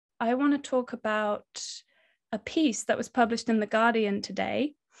I want to talk about a piece that was published in The Guardian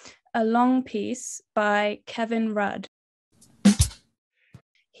today, a long piece by Kevin Rudd.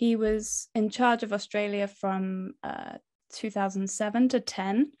 He was in charge of Australia from 2007 to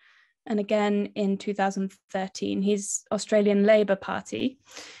 10, and again in 2013. He's Australian Labor Party.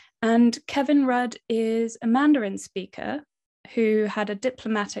 And Kevin Rudd is a Mandarin speaker who had a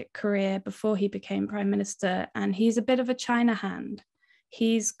diplomatic career before he became Prime Minister, and he's a bit of a China hand.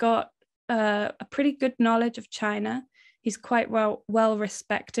 He's got a pretty good knowledge of China. He's quite well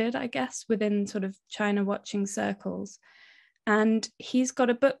respected, I guess, within sort of China watching circles. And he's got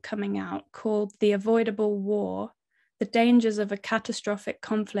a book coming out called The Avoidable War: The Dangers of a Catastrophic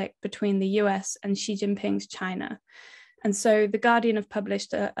Conflict Between the US and Xi Jinping's China. And so The Guardian have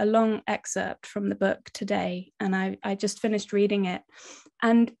published a long excerpt from the book today, and I just finished reading it.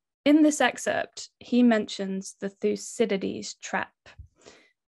 And in this excerpt, he mentions the Thucydides trap,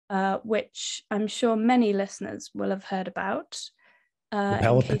 which I'm sure many listeners will have heard about.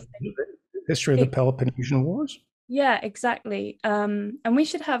 History of the Peloponnesian Wars? Yeah, exactly. And we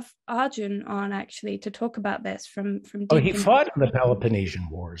should have Arjun on, actually, to talk about this from he fought in the Peloponnesian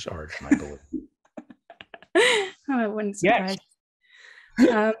Wars, Arjun, I believe. Oh, it wouldn't surprise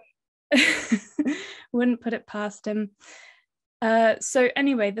me. Wouldn't put it past him. So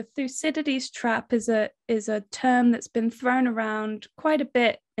anyway, the Thucydides trap is a term that's been thrown around quite a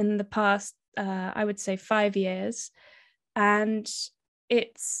bit in the past, I would say 5 years, and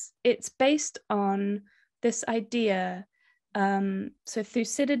it's based on this idea. So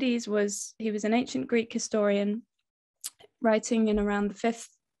Thucydides was an ancient Greek historian writing in around the 5th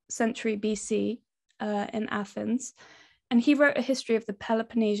century BC in Athens. And he wrote a history of the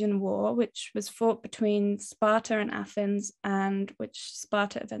Peloponnesian War, which was fought between Sparta and Athens, and which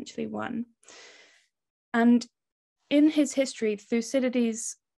Sparta eventually won. And in his history,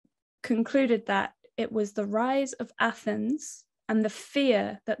 Thucydides concluded that it was the rise of Athens and the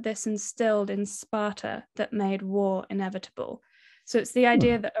fear that this instilled in Sparta that made war inevitable. So it's the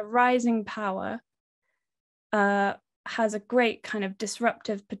idea that a rising power has a great kind of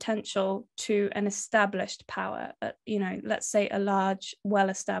disruptive potential to an established power, let's say a large,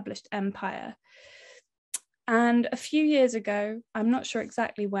 well-established empire. And a few years ago, I'm not sure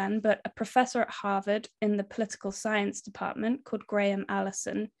exactly when, but a professor at Harvard in the political science department called Graham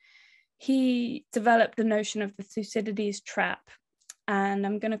Allison, he developed the notion of the Thucydides trap. And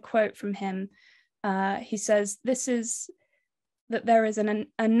I'm going to quote from him. He says, "This is that there is a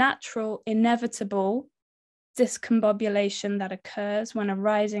natural, inevitable discombobulation that occurs when a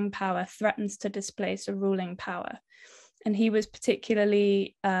rising power threatens to displace a ruling power." And he was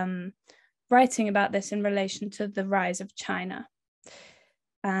particularly writing about this in relation to the rise of China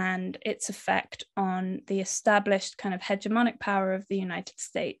and its effect on the established kind of hegemonic power of the United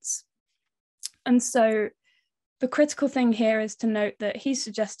States. And so the critical thing here is to note that he's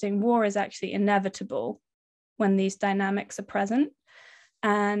suggesting war is actually inevitable when these dynamics are present.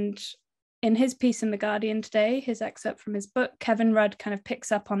 And in his piece in The Guardian today, his excerpt from his book, Kevin Rudd kind of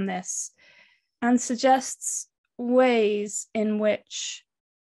picks up on this and suggests ways in which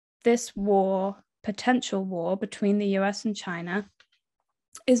this war, potential war between the US and China,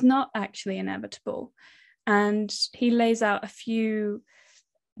 is not actually inevitable. And he lays out a few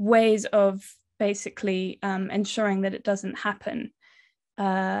ways of basically ensuring that it doesn't happen.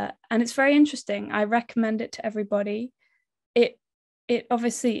 And it's very interesting. I recommend it to everybody. It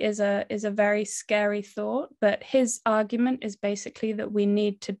obviously is a very scary thought, but his argument is basically that we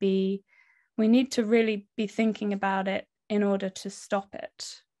need to really be thinking about it in order to stop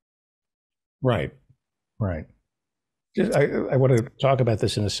it. Right. I want to talk about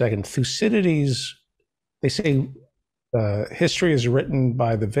this in a second. Thucydides, they say history is written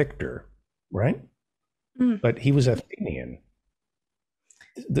by the victor, right? But he was Athenian.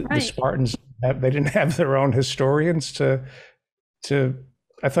 The Spartans, they didn't have their own historians to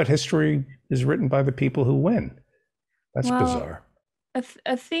I thought history is written by the people who win. That's bizarre.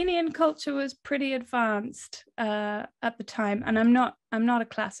 Athenian culture was pretty advanced at the time, and I'm not a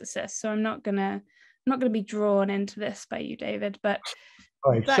classicist, so I'm not gonna be drawn into this by you, David. But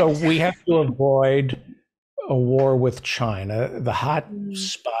so we have to avoid a war with China. The hot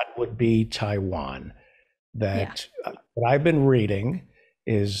spot would be Taiwan. What I've been reading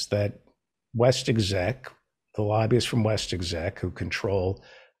is that West Exec, the lobbyists from West Exec, who control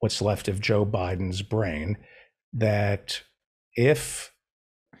what's left of Joe Biden's brain, that if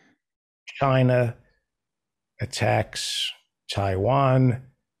China attacks Taiwan,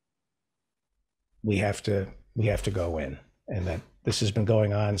 we have to go in, and that this has been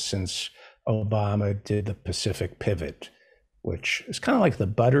going on since Obama did the Pacific pivot. which is kind of like the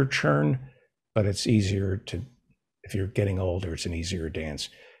butter churn, but it's easier to, if you're getting older, it's an easier dance.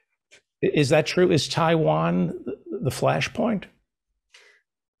 Is that true? Is Taiwan the flashpoint?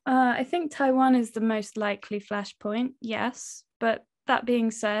 I think Taiwan is the most likely flashpoint, yes. But that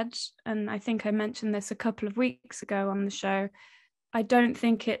being said, and I think I mentioned this a couple of weeks ago on the show, I don't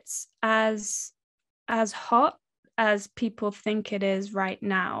think it's as hot as people think it is right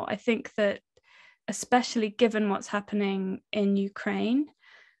now. I think that, especially given what's happening in Ukraine,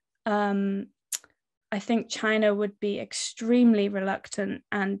 I think China would be extremely reluctant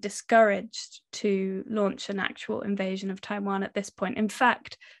and discouraged to launch an actual invasion of Taiwan at this point. In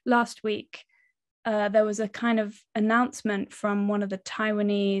fact, last week, there was a kind of announcement from one of the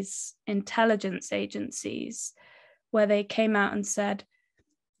Taiwanese intelligence agencies where they came out and said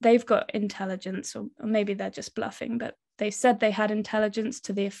they've got intelligence, or maybe they're just bluffing, but they said they had intelligence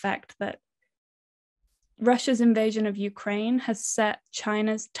to the effect that Russia's invasion of Ukraine has set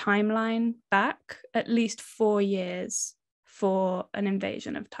China's timeline back at least 4 years for an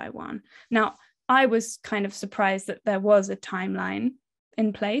invasion of Taiwan. Now, I was kind of surprised that there was a timeline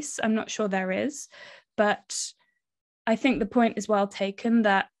in place. I'm not sure there is, but I think the point is well taken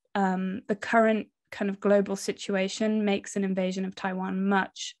that the current kind of global situation makes an invasion of Taiwan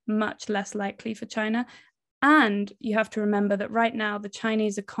much, much less likely for China. And you have to remember that right now, the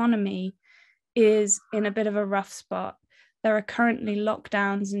Chinese economy is in a bit of a rough spot. There are currently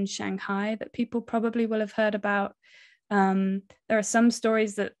lockdowns in Shanghai that people probably will have heard about. There are some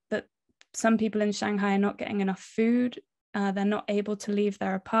stories that some people in Shanghai are not getting enough food. They're not able to leave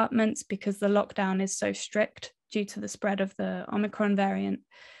their apartments because the lockdown is so strict due to the spread of the Omicron variant.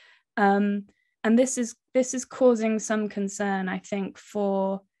 And this is causing some concern, I think,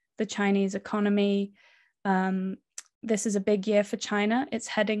 for the Chinese economy. This is a big year for China. It's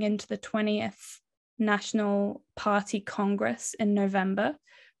heading into the 20th National Party Congress in November,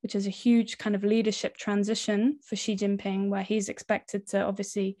 which is a huge kind of leadership transition for Xi Jinping, where he's expected to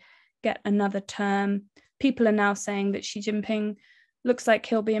obviously get another term. People are now saying that Xi Jinping looks like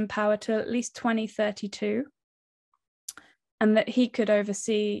he'll be in power till at least 2032, and that he could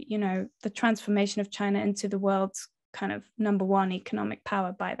oversee, the transformation of China into the world's kind of number one economic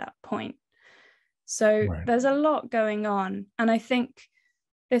power by that point. So Right. There's a lot going on. And I think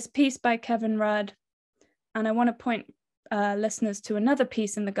this piece by Kevin Rudd, and I want to point listeners to another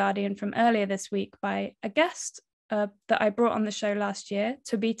piece in The Guardian from earlier this week by a guest that I brought on the show last year,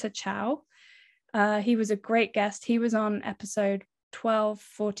 Tobita Chow. He was a great guest. He was on episode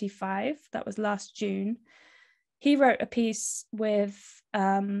 1245. That was last June. He wrote a piece with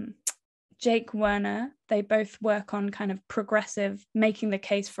Jake Werner. They both work on kind of making the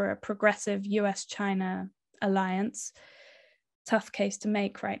case for a progressive US-China alliance. Tough case to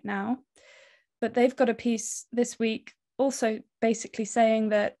make right now. But they've got a piece this week also basically saying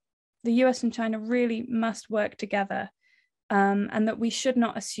that the US and China really must work together, and that we should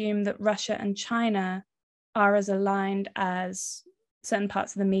not assume that Russia and China are as aligned as certain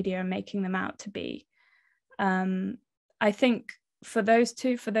parts of the media are making them out to be. I think for those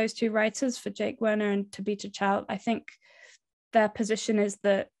two writers, for Jake Werner and Tobita Chow, I think their position is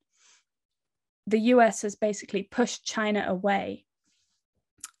that the US has basically pushed China away,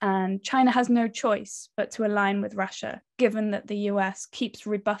 and China has no choice but to align with Russia, given that the US keeps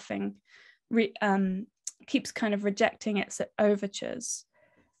keeps kind of rejecting its overtures.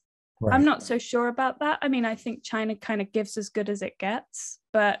 Right. I'm not so sure about that. I mean, I think China kind of gives as good as it gets,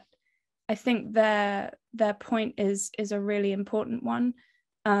 but I think their point is a really important one,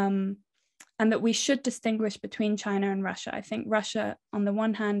 and that we should distinguish between China and Russia. I think Russia, on the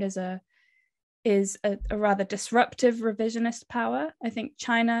one hand, is a rather disruptive revisionist power. I think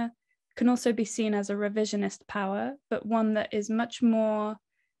China can also be seen as a revisionist power, but one that is much more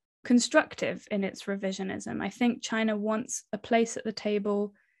constructive in its revisionism. I think China wants a place at the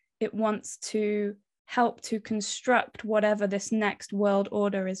table. It wants to help to construct whatever this next world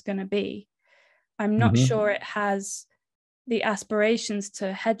order is going to be. I'm not sure it has the aspirations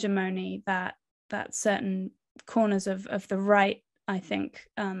to hegemony that certain corners of the right, I think,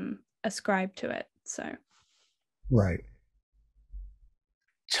 ascribe to it. So, right.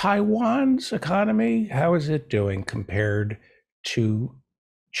 Taiwan's economy, how is it doing compared to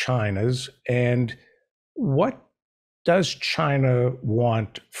China's? And what does China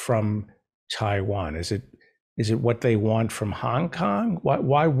want from Taiwan? Is it what they want from Hong Kong?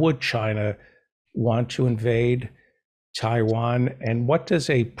 Why would China want to invade Taiwan? And what does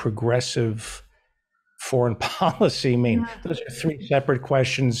a progressive foreign policy mean? Those are three separate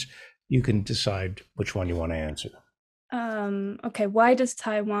questions. You can decide which one you want to answer. Okay, why does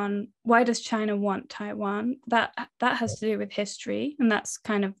China want Taiwan? That has to do with history, and that's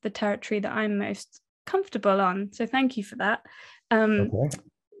kind of the territory that I'm most comfortable on. So thank you for that. Okay.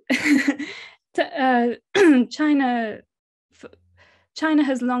 China China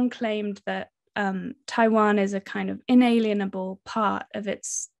has long claimed that Taiwan is a kind of inalienable part of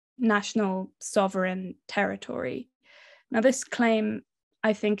its national sovereign territory. Now, this claim,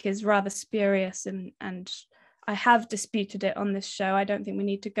 I think, is rather spurious, and I have disputed it on this show. I don't think we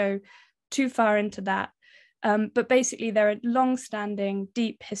need to go too far into that. But basically, there are long-standing,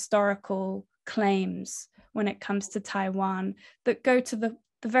 deep historical claims when it comes to Taiwan that go to the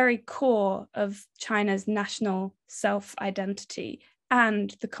very core of China's national self-identity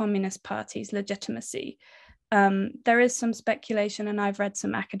and the Communist Party's legitimacy. There is some speculation, and I've read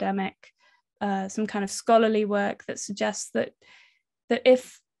some academic, some kind of scholarly work that suggests that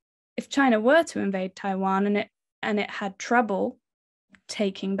if China were to invade Taiwan and it had trouble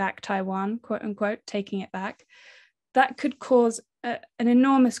taking back Taiwan, quote unquote, taking it back, that could cause an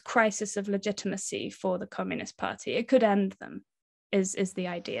enormous crisis of legitimacy for the Communist Party. It could end them, is the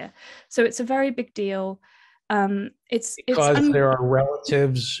idea. So it's a very big deal. It's because there are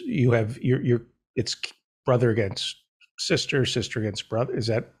relatives. You have it's brother against sister, sister against brother. Is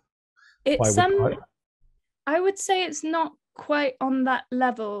that it's I would say it's not quite on that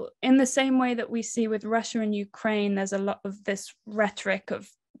level, in the same way that we see with Russia and Ukraine. There's a lot of this rhetoric of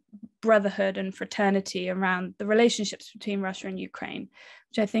brotherhood and fraternity around the relationships between Russia and Ukraine,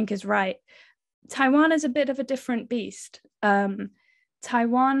 which I think is right. Taiwan is a bit of a different beast.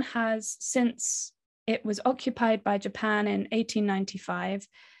 Taiwan has, since it was occupied by Japan in 1895,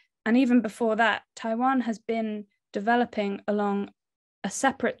 and even before that, Taiwan has been developing along a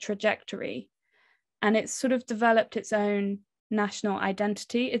separate trajectory, and it's sort of developed its own national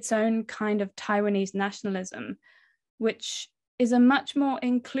identity, its own kind of Taiwanese nationalism, which is a much more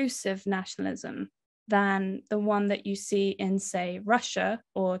inclusive nationalism than the one that you see in, say, Russia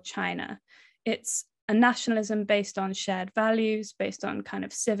or China. It's a nationalism based on shared values, based on kind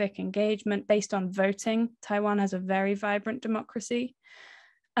of civic engagement, based on voting. Taiwan has a very vibrant democracy.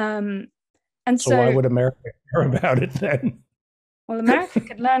 And so why would America care about it then? Well, America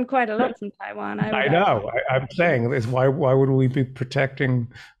could learn quite a lot from Taiwan. I know. I'm saying is why would we be protecting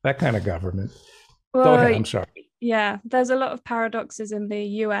that kind of government? Well, go ahead. I'm sorry. Yeah, there's a lot of paradoxes in the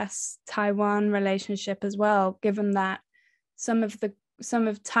US-Taiwan relationship as well, given that some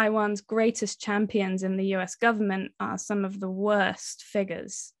of Taiwan's greatest champions in the US government are some of the worst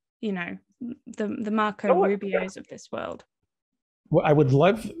figures, you know, the Marco Rubios of this world. Well, I would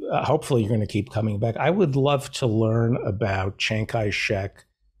love, hopefully you're going to keep coming back. I would love to learn about Chiang Kai-shek,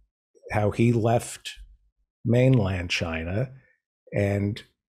 how he left mainland China. And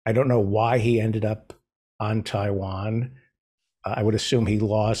I don't know why he ended up on Taiwan. I would assume he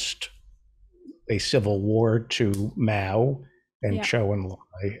lost a civil war to Mao and Zhou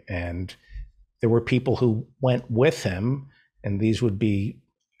Enlai. And there were people who went with him, and these would be,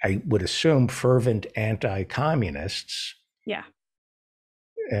 I would assume, fervent anti-communists. Yeah.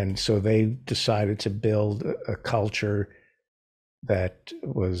 And so they decided to build a culture that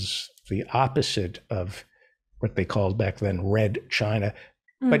was the opposite of what they called back then Red China.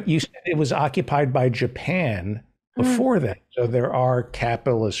 But you said it was occupied by Japan before that. So there are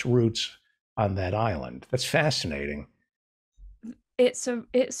capitalist roots on that island. That's fascinating. It's a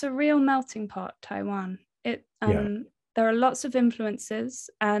real melting pot, Taiwan. There are lots of influences,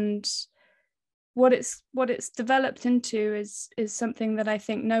 and what it's developed into is something that I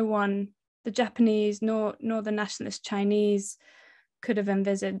think no one, the Japanese nor the nationalist Chinese, could have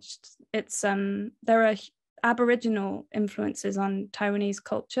envisaged. It's there are Aboriginal influences on Taiwanese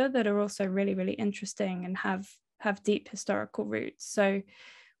culture that are also really, really interesting and have deep historical roots. So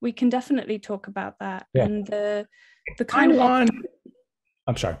we can definitely talk about that. Yeah. And the kind Taiwan,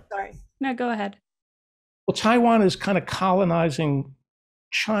 I'm sorry. Sorry. No, go ahead. Well, Taiwan is kind of colonizing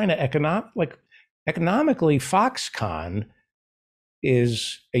China economically. Foxconn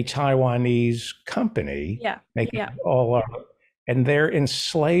is a Taiwanese company, making all our, and they're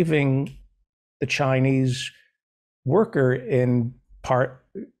enslaving the Chinese worker in part.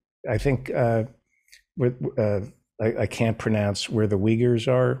 I think I can't pronounce where the Uyghurs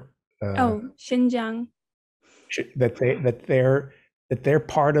are. Xinjiang. That they're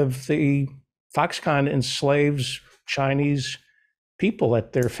part of the Foxconn enslaves Chinese people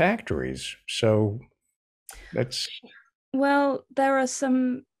at their factories. So that's there are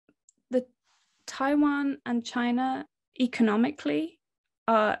the Taiwan and China economically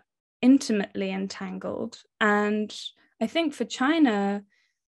are intimately entangled, and I think for China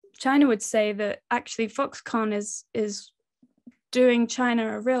China would say that actually Foxconn is doing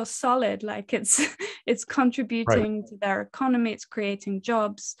China a real solid. Like it's contributing to their economy, it's creating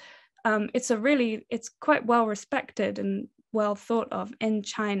jobs. It's quite well respected and well thought of in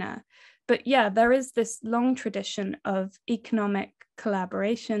China. But yeah, there is this long tradition of economic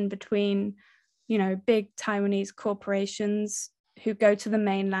collaboration between, big Taiwanese corporations who go to the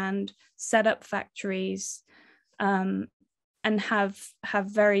mainland, set up factories, and have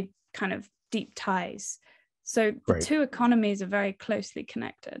very kind of deep ties. So the two economies are very closely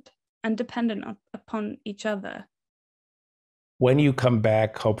connected and dependent upon each other. When you come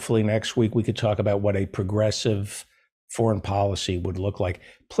back, hopefully next week, we could talk about what a progressive foreign policy would look like.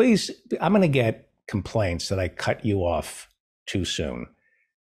 Please, I'm going to get complaints that I cut you off too soon.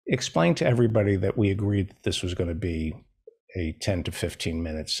 Explain to everybody that we agreed that this was going to be a 10 to 15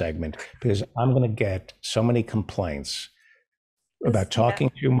 minute segment, because I'm going to get so many complaints about talking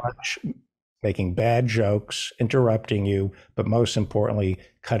too much, making bad jokes, interrupting you, but most importantly,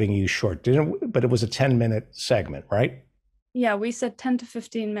 cutting you short. But it was a 10-minute segment, right? Yeah, we said 10 to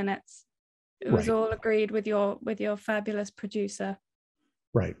 15 minutes. It was all agreed with your fabulous producer.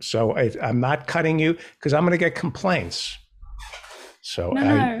 Right. So I'm not cutting you because I'm going to get complaints. So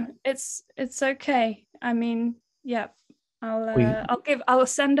no, it's okay. I mean, yeah, I'll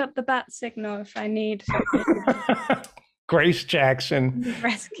send up the bat signal if I need. Grace Jackson,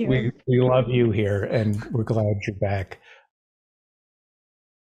 rescue. we love you here, and we're glad you're back.